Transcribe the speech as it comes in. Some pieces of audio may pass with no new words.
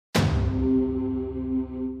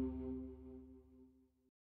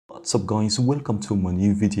What's up guys, welcome to my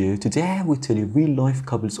new video. Today I will tell you real life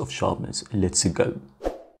couples of charmers. Let's go.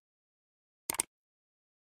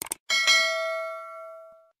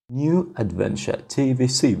 New adventure TV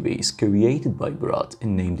series created by Brat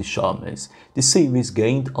and named Charmers. The series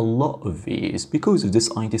gained a lot of views. Because of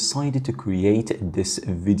this, I decided to create this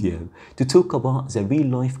video to talk about the real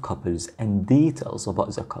life couples and details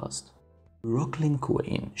about the cast. Brooklyn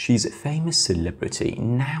Queen, she's a famous celebrity.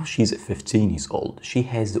 Now she's 15 years old. She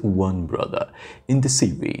has one brother. In the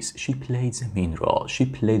series, she played the main role. She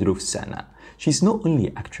played Roxana. She's not only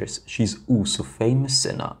an actress, she's also a famous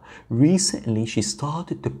singer. Recently, she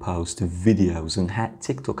started to post videos on her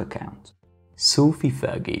TikTok account. Sophie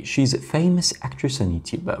Fergi, she's a famous actress and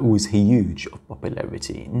YouTuber with huge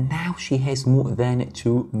popularity. Now she has more than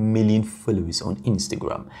 2 million followers on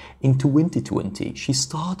Instagram. In 2020, she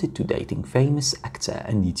started to dating famous actor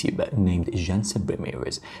and YouTuber named Jensen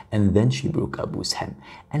Ramirez, and then she broke up with him.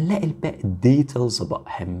 A little bit details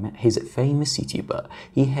about him. He's a famous YouTuber.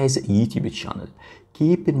 He has a YouTube channel.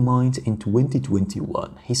 Keep in mind, in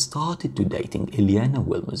 2021, he started to dating Eliana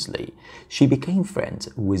Wilmersley. She became friends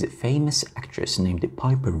with a famous actress named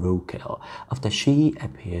Piper Rokel after she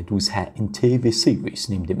appeared with her in TV series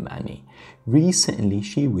named Manny. Recently,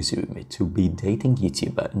 she was rumored to be dating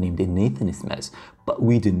YouTuber named Nathan Smith, but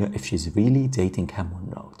we don't know if she's really dating him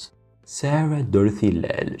or not. Sarah Dorothy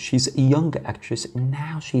Liao, she's a young actress.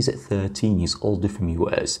 Now she's 13 years old from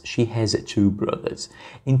US. She has 2 brothers.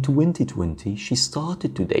 In 2020, she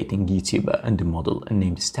started to dating YouTuber and model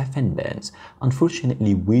named Stephen Benz.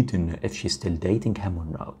 Unfortunately, we don't know if she's still dating him or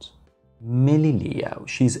not. Millie Liao,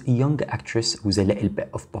 she's a young actress with a little bit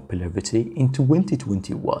of popularity. In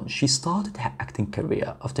 2021, she started her acting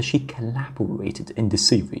career after she collaborated in the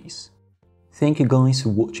series. Thank you guys for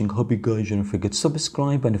watching. Hope you guys don't forget to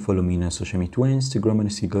subscribe and follow me on social media, Instagram,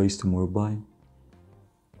 and see you guys tomorrow. Bye.